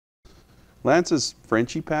Lance's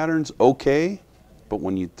Frenchie pattern's okay, but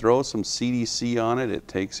when you throw some CDC on it, it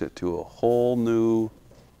takes it to a whole new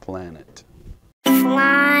planet.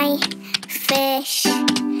 Fly, fish,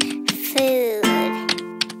 food.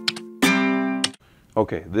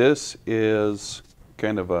 Okay, this is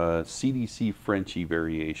kind of a CDC Frenchie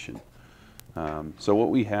variation. So what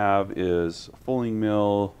we have is a fulling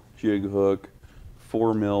mill, jig hook,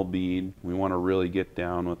 4 mil bead. We want to really get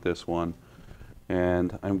down with this one.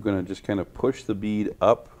 And I'm going to just kind of push the bead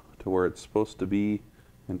up to where it's supposed to be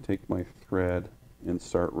and take my thread and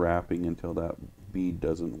start wrapping until that bead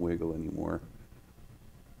doesn't wiggle anymore.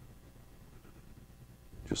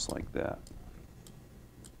 Just like that.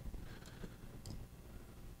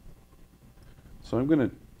 So I'm going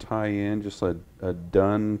to tie in just a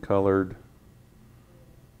dun colored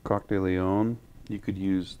Coq de Leon. You could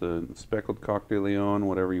use the speckled Coq de Leon,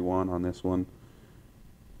 whatever you want on this one.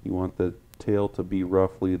 You want the tail to be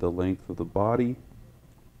roughly the length of the body.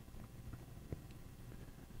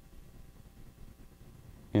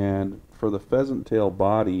 And for the pheasant tail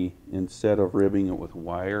body, instead of ribbing it with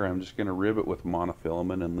wire, I'm just going to rib it with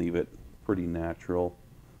monofilament and leave it pretty natural.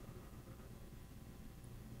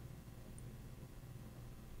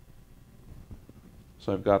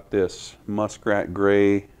 So I've got this muskrat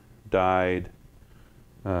gray dyed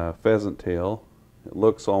pheasant tail. It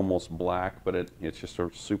looks almost black, but it's just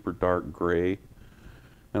a super dark gray.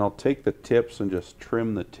 And I'll take the tips and just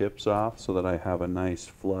trim the tips off so that I have a nice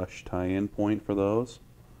flush tie-in point for those.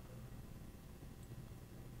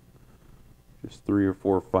 Just 3 or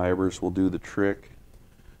 4 fibers will do the trick.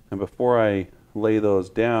 And before I lay those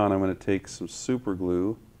down, I'm going to take some super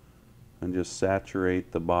glue and just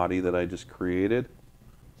saturate the body that I just created.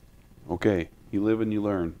 Okay, you live and you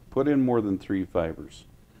learn. Put in more than 3 fibers.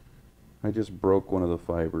 I just broke one of the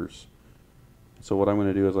fibers. So what I'm going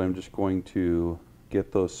to do is I'm just going to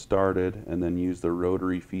get those started and then use the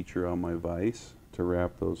rotary feature on my vise to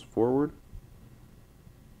wrap those forward.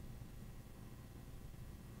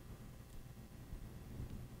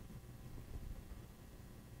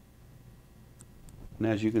 And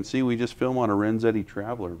as you can see, we just film on a Renzetti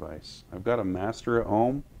Traveler vise. I've got a master at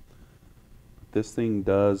home. This thing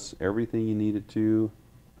does everything you need it to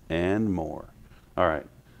and more. Alright,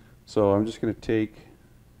 so I'm just going to take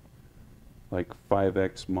like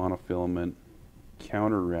 5X monofilament,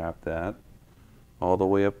 counter wrap that all the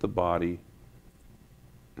way up the body.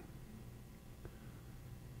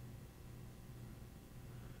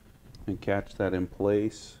 And catch that in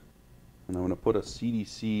place. And I'm going to put a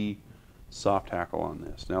CDC soft hackle on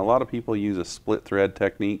this. Now a lot of people use a split thread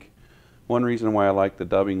technique. One reason why I like the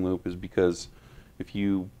dubbing loop is because if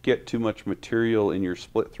you get too much material in your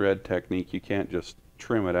split thread technique, you can't just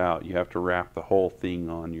trim it out. You have to wrap the whole thing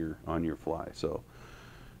on your fly. So,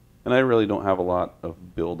 and I really don't have a lot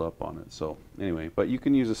of build up on it. So anyway, but you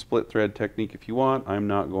can use a split thread technique if you want. I'm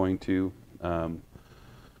not going to,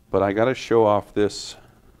 but I got to show off this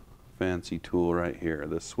fancy tool right here,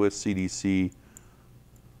 the Swiss CDC.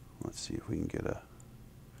 Let's see if we can get the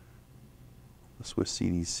Swiss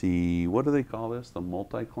CDC. What do they call this? The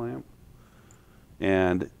multi-clamp.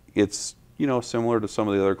 And it's, you know, similar to some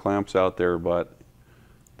of the other clamps out there, but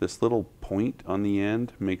this little point on the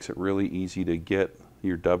end makes it really easy to get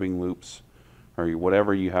your dubbing loops or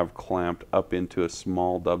whatever you have clamped up into a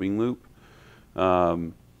small dubbing loop.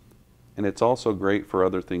 And it's also great for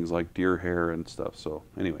other things like deer hair and stuff. So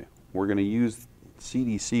anyway, we're going to use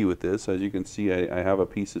CDC with this. As you can see, I have a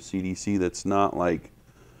piece of CDC that's not like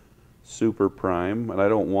super prime, and I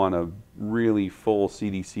don't want a really full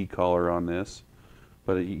CDC collar on this.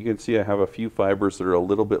 But you can see I have a few fibers that are a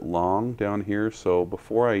little bit long down here, so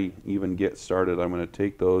before I even get started, I'm going to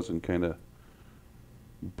take those and kind of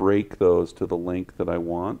break those to the length that I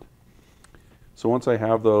want. So once I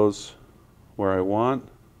have those where I want,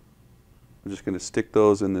 I'm just going to stick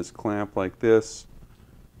those in this clamp like this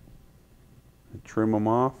and trim them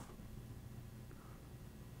off.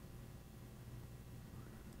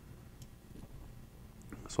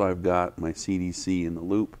 So I've got my CDC in the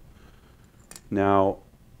loop. Now,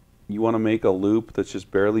 you want to make a loop that's just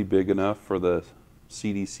barely big enough for the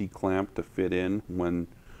CDC clamp to fit in when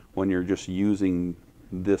you're just using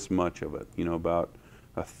this much of it. You know, about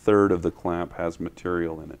 1/3 of the clamp has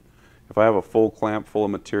material in it. If I have a full clamp full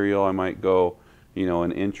of material, I might go, you know,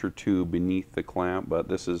 1 inch or 2 beneath the clamp, but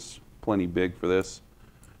this is plenty big for this.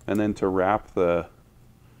 And then to wrap this,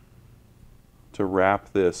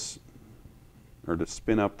 or to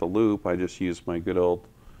spin up the loop, I just use my good old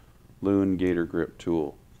Loon Gator Grip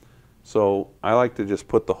tool. So I like to just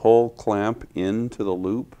put the whole clamp into the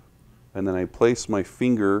loop, and then I place my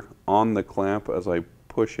finger on the clamp as I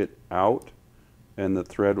push it out and the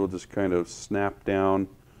thread will just kind of snap down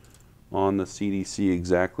on the CDC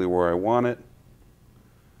exactly where I want it,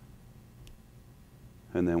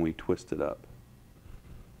 and then we twist it up.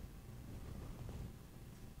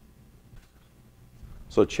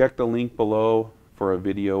 So check the link below for a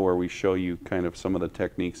video where we show you kind of some of the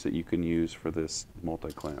techniques that you can use for this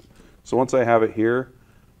multi-clamp. So once I have it here,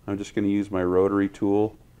 I'm just going to use my rotary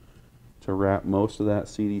tool to wrap most of that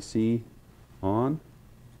CDC on.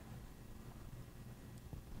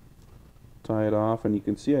 Tie it off, and you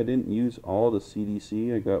can see I didn't use all the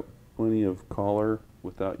CDC. I got plenty of collar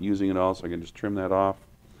without using it all, so I can just trim that off.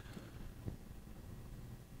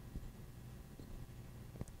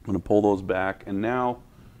 I'm going to pull those back, and now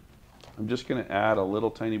I'm just going to add a little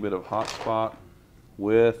tiny bit of hot spot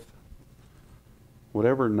with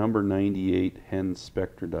whatever number 98 hen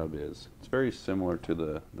spectre dub is. It's very similar to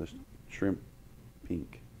the shrimp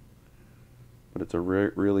pink, but it's a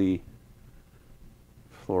really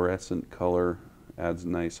fluorescent color, adds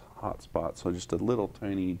nice hot spot. So just a little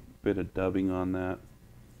tiny bit of dubbing on that.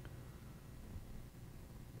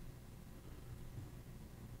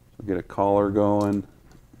 So get a collar going.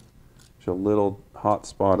 Just a little hot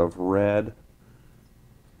spot of red,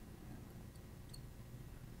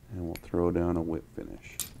 and we'll throw down a whip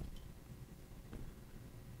finish.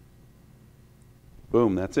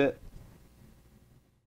 Boom, that's it.